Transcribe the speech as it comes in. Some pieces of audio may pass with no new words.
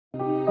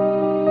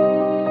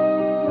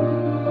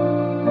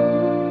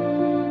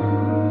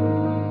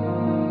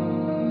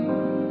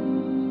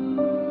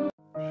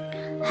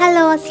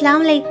अस्सलाम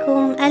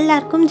वालेकुम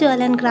എല്ലാവർക്കും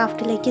ജുവൽ ആൻഡ്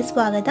ക്രാഫ്റ്റിലേക്ക്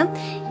സ്വാഗതം.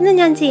 ഇന്ന്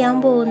ഞാൻ ചെയ്യാൻ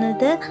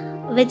പോകുന്നത്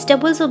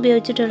വെജിറ്റബിൾസ്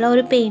ഉപയോഗിച്ചിട്ടുള്ള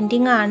ഒരു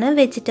പെയിൻറ്റിംഗ് ആണ്,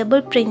 വെജിറ്റബിൾ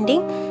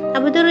പ്രിൻറ്റിംഗ്.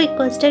 അപ്പോൾ ഇത്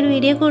റിക്വസ്റ്റഡ്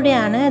വീഡിയോ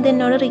കൂടിയാണ്. ഇത്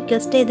എന്നോട്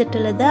റിക്വസ്റ്റ്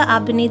ചെയ്തിട്ടുള്ളത്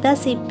അഭിനീത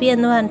സിപ്പി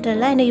എന്ന്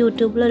പറഞ്ഞിട്ടുള്ള എൻ്റെ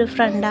യൂട്യൂബിലൊരു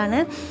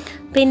ഫ്രണ്ടാണ്.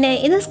 പിന്നെ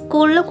ഇത്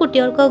സ്കൂളിലെ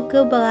കുട്ടികൾക്കൊക്കെ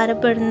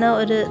ഉപകാരപ്പെടുന്ന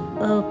ഒരു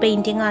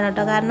പെയിൻറ്റിംഗ് ആണ്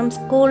കേട്ടോ. കാരണം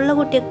സ്കൂളിലെ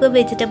കുട്ടികൾക്ക്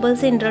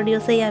വെജിറ്റബിൾസ്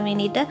ഇൻട്രൊഡ്യൂസ് ചെയ്യാൻ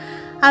വേണ്ടിയിട്ട്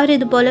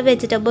അവരിതുപോലെ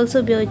വെജിറ്റബിൾസ്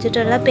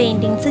ഉപയോഗിച്ചിട്ടുള്ള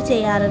പെയിൻറ്റിങ്സ്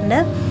ചെയ്യാറുണ്ട്.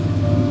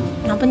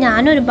 അപ്പോൾ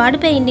ഞാൻ ഒരുപാട്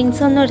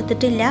പെയിൻറ്റിങ്സ് ഒന്നും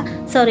എടുത്തിട്ടില്ല,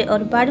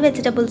 ഒരുപാട്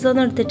വെജിറ്റബിൾസ്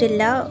ഒന്നും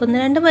എടുത്തിട്ടില്ല.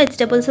 1-2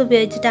 വെജിറ്റബിൾസ്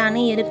ഉപയോഗിച്ചിട്ടാണ്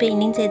ഈ ഒരു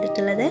പെയിൻറ്റിങ്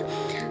ചെയ്തിട്ടുള്ളത്.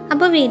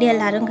 അപ്പോൾ വീഡിയോ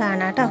എല്ലാവരും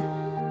കാണാം കേട്ടോ.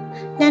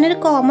 ഞാനൊരു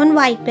കോമൺ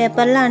വൈറ്റ്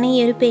പേപ്പറിലാണ് ഈ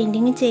ഒരു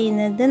പെയിൻറ്റിങ്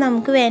ചെയ്യുന്നത്.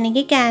 നമുക്ക്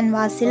വേണമെങ്കിൽ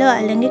ക്യാൻവാസിലോ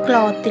അല്ലെങ്കിൽ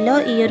ക്ലോത്തിലോ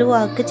ഈ ഒരു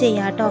വർക്ക്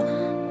ചെയ്യാം കേട്ടോ.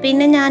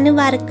 പിന്നെ ഞാൻ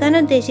വരക്കാൻ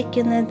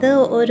ഉദ്ദേശിക്കുന്നത്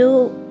ഒരു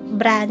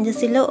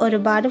ബ്രാഞ്ചസിൽ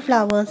ഒരുപാട്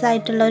ഫ്ലവേഴ്സ്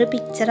ആയിട്ടുള്ള ഒരു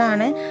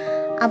പിക്ചറാണ്.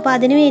 അപ്പോൾ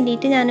അതിന്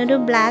വേണ്ടിയിട്ട് ഞാനൊരു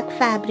ബ്ലാക്ക്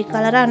ഫാബ്രിക്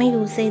കളറാണ്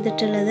യൂസ്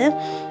ചെയ്തിട്ടുള്ളത്.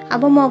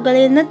 അപ്പോൾ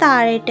മുകളിൽ നിന്ന്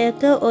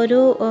താഴോട്ടേക്ക് ഒരു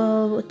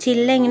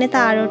ചില്ല ഇങ്ങനെ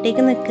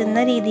താഴോട്ടേക്ക്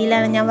നിൽക്കുന്ന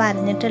രീതിയിലാണ് ഞാൻ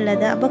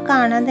വരഞ്ഞിട്ടുള്ളത്. അപ്പോൾ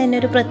കാണാൻ തന്നെ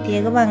ഒരു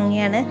പ്രത്യേക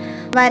ഭംഗിയാണ്.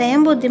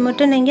 വരയാൻ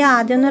ബുദ്ധിമുട്ടുണ്ടെങ്കിൽ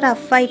ആദ്യം ഒന്ന്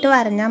റഫായിട്ട്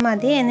വരഞ്ഞാൽ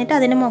മതി, എന്നിട്ട്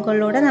അതിന്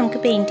മുകളിലൂടെ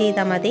നമുക്ക് പെയിൻറ്റ്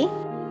ചെയ്താൽ മതി.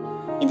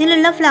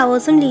 ഇതിലുള്ള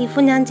ഫ്ലവേഴ്സും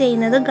ലീഫും ഞാൻ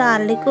ചെയ്യുന്നത്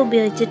ഗാർലിക്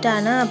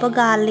ഉപയോഗിച്ചിട്ടാണ്. അപ്പോൾ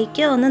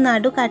ഗാർലിക്ക് ഒന്ന്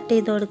നടു കട്ട്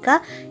ചെയ്ത് കൊടുക്കുക.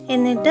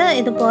 എന്നിട്ട്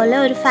ഇതുപോലെ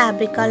ഒരു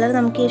ഫാബ്രിക് കളർ,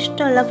 നമുക്ക്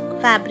ഇഷ്ടമുള്ള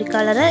ഫാബ്രിക്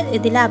കളർ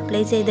ഇതിൽ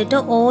അപ്ലൈ ചെയ്തിട്ട്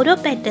ഓരോ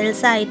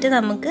പെറ്റൽസായിട്ട്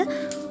നമുക്ക്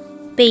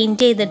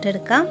പെയിൻറ്റ്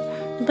ചെയ്തിട്ടെടുക്കാം.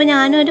 അപ്പോൾ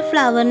ഞാനൊരു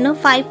ഫ്ലവറിന്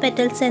 5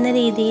 പെറ്റൽസ് എന്ന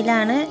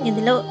രീതിയിലാണ്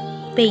ഇതിൽ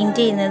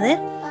പെയിൻറ്റ് ചെയ്യുന്നത്.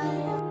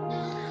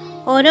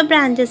 ഓരോ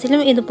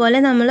ബ്രാഞ്ചസിലും ഇതുപോലെ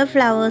നമ്മൾ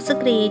ഫ്ലവേഴ്സ്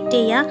ക്രിയേറ്റ്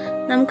ചെയ്യുക.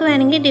 നമുക്ക്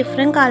വേണമെങ്കിൽ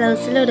ഡിഫറെൻറ്റ്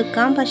കളേഴ്സിൽ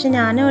എടുക്കാം, പക്ഷെ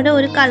ഞാനിവിടെ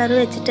ഒരു കളർ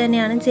വെച്ചിട്ട്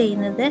തന്നെയാണ്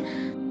ചെയ്യുന്നത്.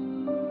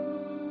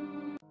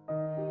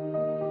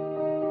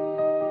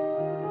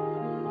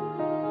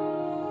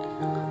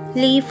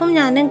 ലീഫും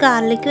ഞാൻ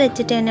ഗാർലിക്ക്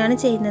വെച്ചിട്ട് തന്നെയാണ്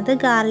ചെയ്യുന്നത്.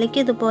 ഗാർലിക്ക്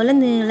ഇതുപോലെ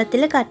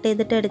നീളത്തിൽ കട്ട്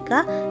ചെയ്തിട്ട്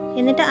എടുക്കുക.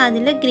 എന്നിട്ട്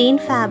അതിൽ ഗ്രീൻ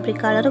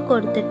ഫാബ്രിക് കളർ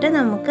കൊടുത്തിട്ട്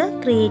നമുക്ക്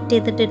ക്രിയേറ്റ്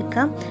ചെയ്തിട്ട്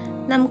എടുക്കാം.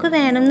 നമുക്ക്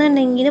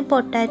വേണമെന്നുണ്ടെങ്കിൽ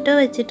പൊട്ടാറ്റോ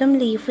വെച്ചിട്ടും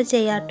ലീഫ്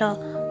ചെയ്യാം കേട്ടോ.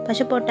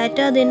 പക്ഷെ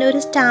പൊട്ടാറ്റോ അതിൻ്റെ ഒരു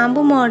സ്റ്റാമ്പ്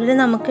മോഡൽ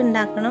നമുക്ക്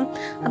ഉണ്ടാക്കണം.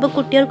 അപ്പോൾ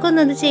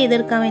കുട്ടികൾക്കൊന്നും അത്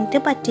ചെയ്തെടുക്കാൻ വേണ്ടിയിട്ട്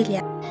പറ്റില്ല.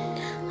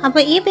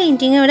 അപ്പോൾ ഈ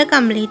പെയിൻറ്റിങ് ഇവിടെ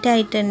കംപ്ലീറ്റ്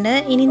ആയിട്ടുണ്ട്.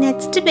 ഇനി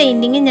നെക്സ്റ്റ്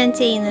പെയിൻറ്റിങ് ഞാൻ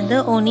ചെയ്യുന്നത്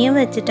ഓണിയൻ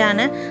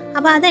വെച്ചിട്ടാണ്.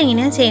 അപ്പോൾ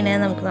അതെങ്ങനെയാണ്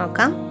ചെയ്യണതെന്ന് നമുക്ക്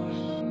നോക്കാം.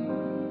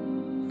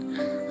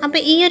 അപ്പോൾ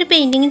ഈ ഒരു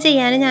പെയിൻറ്റിങ്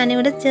ചെയ്യാൻ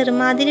ഞാനിവിടെ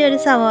ചെറുമാതിരി ഒരു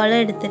സവാള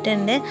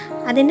എടുത്തിട്ടുണ്ട്.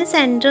 അതിൻ്റെ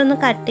സെൻറ്റർ ഒന്ന്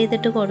കട്ട്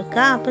ചെയ്തിട്ട്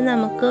കൊടുക്കുക. അപ്പോൾ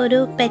നമുക്ക് ഒരു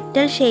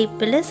പെറ്റൽ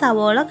ഷേപ്പിൽ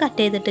സവാള കട്ട്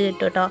ചെയ്തിട്ട്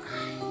കിട്ടും കേട്ടോ.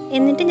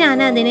 എന്നിട്ട് ഞാൻ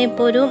അതിനെ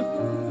ഇപ്പോൾ ഒരു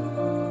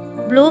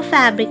ബ്ലൂ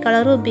ഫാബ്രിക്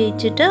കളർ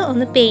ഉപയോഗിച്ചിട്ട്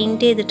ഒന്ന്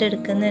പെയിൻറ്റ് ചെയ്തിട്ട്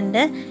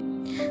എടുക്കുന്നുണ്ട്.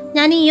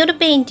 ഞാൻ ഈ ഒരു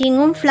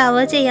പെയിൻറ്റിങ്ങും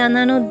ഫ്ലവർ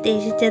ചെയ്യാമെന്നാണ്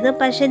ഉദ്ദേശിച്ചത്.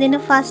 പക്ഷേ ഇതിൻ്റെ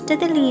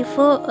ഫസ്റ്റത്തെ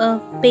ലീഫ്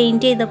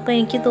പെയിൻറ്റ് ചെയ്തപ്പോൾ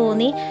എനിക്ക്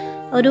തോന്നി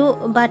ഒരു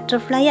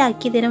ബട്ടർഫ്ലൈ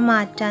ആക്കി ഇതിനെ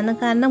മാറ്റാമെന്ന്.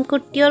 കാരണം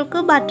കുട്ടികൾക്ക്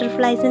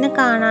ബട്ടർഫ്ലൈസിനെ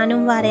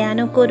കാണാനും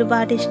വരയാനും ഒക്കെ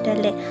ഒരുപാട്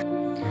ഇഷ്ടമല്ലേ.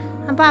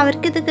 അപ്പോൾ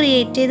അവർക്കിത്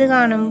ക്രിയേറ്റ് ചെയ്ത്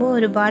കാണുമ്പോൾ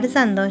ഒരുപാട്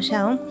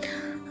സന്തോഷമാവും.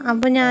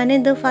 അപ്പോൾ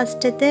ഞാനിത്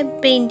ഫസ്റ്റത്തെ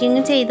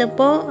പെയിൻറ്റിങ്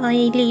ചെയ്തപ്പോൾ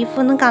ഈ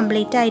ലീഫൊന്നും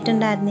കംപ്ലീറ്റ്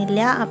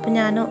ആയിട്ടുണ്ടായിരുന്നില്ല. അപ്പോൾ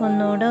ഞാൻ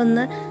ഒന്നുകൂടെ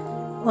ഒന്ന്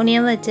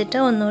ഒണിയൻ വെച്ചിട്ട്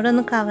ഒന്നുകൂടെ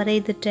ഒന്ന് കവർ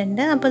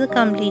ചെയ്തിട്ടുണ്ട്. അപ്പോൾ ഇത്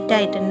കംപ്ലീറ്റ്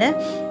ആയിട്ടുണ്ട്.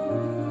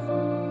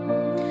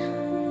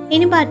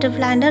 ഇനി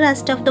ബട്ടർഫ്ലൈൻ്റെ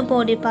rest of the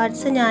body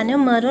parts ഞാൻ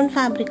മെറൂൺ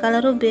ഫാബ്രിക്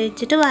കളർ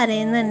ഉപയോഗിച്ചിട്ട്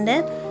വരയുന്നുണ്ട്.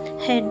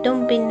 ഹെഡും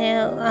പിന്നെ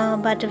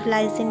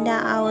ബട്ടർഫ്ലൈസിൻ്റെ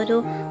ആ ഒരു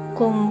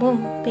കൊമ്പും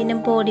പിന്നെ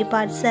ബോഡി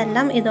പാർട്സ്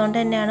എല്ലാം ഇതുകൊണ്ട്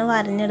തന്നെയാണ്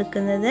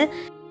വരഞ്ഞെടുക്കുന്നത്.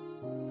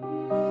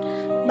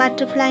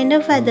 ബട്ടർഫ്ലൈൻ്റെ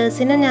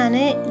ഫെതേഴ്സിന് ഞാൻ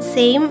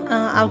സെയിം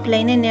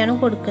ഔട്ട്ലൈൻ തന്നെയാണ്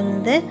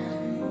കൊടുക്കുന്നത്.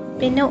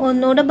 പിന്നെ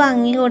ഒന്നുകൂടെ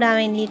ഭംഗി കൂടാൻ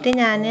വേണ്ടിയിട്ട്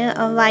ഞാൻ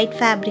വൈറ്റ്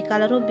ഫാബ്രിക്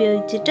കളർ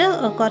ഉപയോഗിച്ചിട്ട്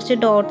കുറച്ച്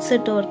ഡോട്ട്സ്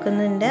ഇട്ട്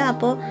കൊടുക്കുന്നുണ്ട്.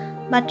 അപ്പോൾ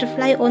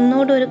ബട്ടർഫ്ലൈ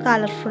ഒന്നുകൂടെ ഒരു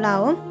കളർഫുൾ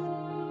ആവും.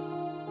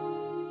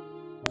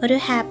 ഒരു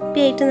ഹാപ്പി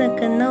ആയിട്ട്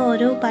നിൽക്കുന്ന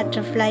ഒരു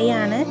ബട്ടർഫ്ലൈ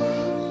ആണ്.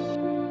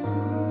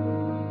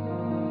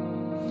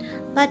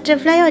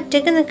 ബട്ടർഫ്ലൈ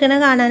ഒറ്റയ്ക്ക് നിൽക്കുന്ന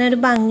കാണാനൊരു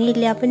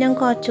ഭംഗിയില്ല. അപ്പോൾ ഞാൻ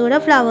കുറച്ചുകൂടെ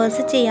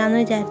ഫ്ലവേഴ്സ് ചെയ്യാമെന്ന്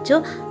വിചാരിച്ചു.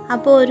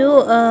 അപ്പോൾ ഒരു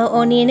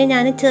ഓണിയനെ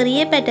ഞാൻ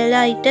ചെറിയ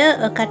പെറ്റലായിട്ട്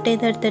കട്ട്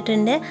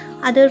ചെയ്തെടുത്തിട്ടുണ്ട്.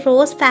 അത്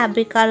റോസ്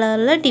ഫാബ്രിക്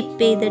കളറിൽ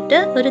ഡിപ്പ് ചെയ്തിട്ട്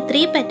ഒരു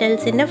 3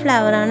 പെറ്റൽസിൻ്റെ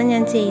ഫ്ലവറാണ്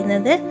ഞാൻ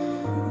ചെയ്യുന്നത്.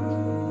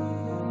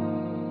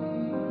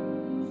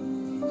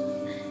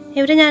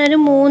 ഇവിടെ ഞാനൊരു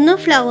 3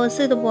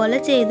 ഫ്ലവേഴ്സ് ഇതുപോലെ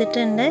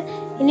ചെയ്തിട്ടുണ്ട്.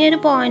 ഇനി ഒരു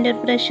പോയിൻ്റർ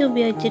ബ്രഷ്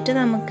ഉപയോഗിച്ചിട്ട്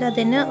നമുക്ക്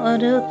അതിന്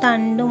ഒരു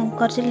തണ്ടും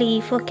കുറച്ച്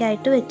ലീഫും ഒക്കെ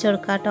ആയിട്ട് വെച്ച്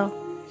കൊടുക്കാം കേട്ടോ.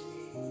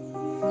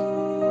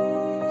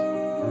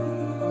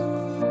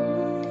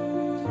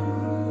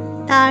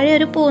 താഴെ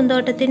ഒരു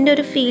പൂന്തോട്ടത്തിൻ്റെ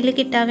ഒരു ഫീല്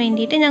കിട്ടാൻ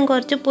വേണ്ടിയിട്ട് ഞാൻ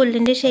കുറച്ച്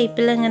പുല്ലിൻ്റെ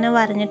ഷേപ്പിൽ ഇങ്ങനെ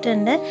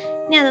വരഞ്ഞിട്ടുണ്ട്.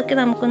 ഇനി അതൊക്കെ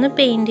നമുക്കൊന്ന്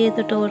പെയിൻറ്റ്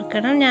ചെയ്തിട്ട്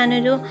കൊടുക്കണം.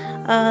 ഞാനൊരു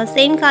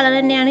സെയിം കളർ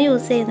തന്നെയാണ്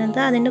യൂസ് ചെയ്യുന്നത്.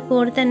 അതിൻ്റെ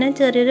കൂടെ തന്നെ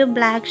ചെറിയൊരു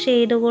ബ്ലാക്ക്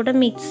ഷെയ്ഡ് കൂടെ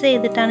മിക്സ്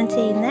ചെയ്തിട്ടാണ്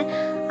ചെയ്യുന്നത്.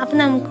 അപ്പോൾ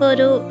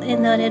നമുക്കൊരു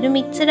എന്താ പറയുക, ഒരു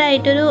മിക്സഡ്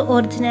ആയിട്ടൊരു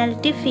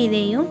ഒറിജിനാലിറ്റി ഫീൽ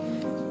ചെയ്യും.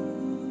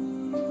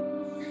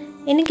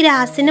 ഇനി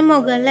ഗ്രാസിന്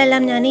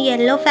മുകളിലെല്ലാം ഞാൻ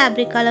യെല്ലോ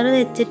ഫാബ്രിക് കളർ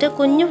വെച്ചിട്ട്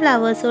കുഞ്ഞു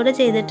ഫ്ലവേഴ്സ് കൂടെ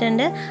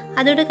ചെയ്തിട്ടുണ്ട്.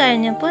 അതോടെ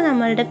കഴിഞ്ഞപ്പോൾ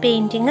നമ്മളുടെ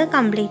പെയിൻറ്റിങ്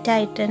കംപ്ലീറ്റ്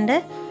ആയിട്ടുണ്ട്.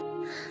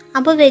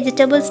 അപ്പോൾ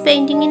വെജിറ്റബിൾസ്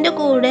പെയിൻറ്റിങ്ങിൻ്റെ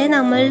കൂടെ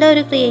നമ്മളുടെ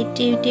ഒരു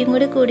ക്രിയേറ്റിവിറ്റിയും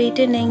കൂടി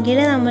കൂടിയിട്ടുണ്ടെങ്കിൽ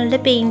നമ്മളുടെ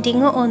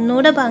പെയിൻറ്റിങ്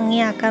ഒന്നുകൂടെ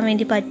ഭംഗിയാക്കാൻ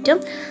വേണ്ടി പറ്റും.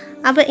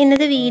 അപ്പോൾ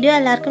ഇന്നത്തെ വീഡിയോ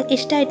എല്ലാവർക്കും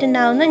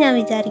ഇഷ്ടമായിട്ടുണ്ടാവുമെന്ന് ഞാൻ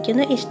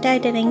വിചാരിക്കുന്നു.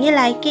 ഇഷ്ടമായിട്ടുണ്ടെങ്കിൽ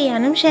ലൈക്ക്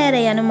ചെയ്യാനും ഷെയർ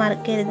ചെയ്യാനും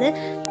മറക്കരുത്.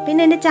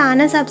 പിന്നെ എൻ്റെ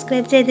ചാനൽ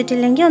സബ്സ്ക്രൈബ്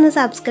ചെയ്തിട്ടില്ലെങ്കിൽ ഒന്ന്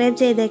സബ്സ്ക്രൈബ്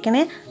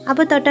ചെയ്തേക്കണേ.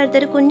 അപ്പോൾ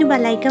തൊട്ടടുത്തൊരു കുഞ്ഞു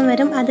ബെല്ലൈക്കൺ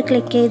വരും, അത്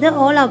ക്ലിക്ക് ചെയ്ത്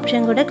ഓൾ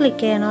ഓപ്ഷൻ കൂടെ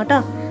ക്ലിക്ക് ചെയ്യണം കേട്ടോ.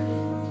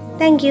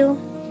 Thank you.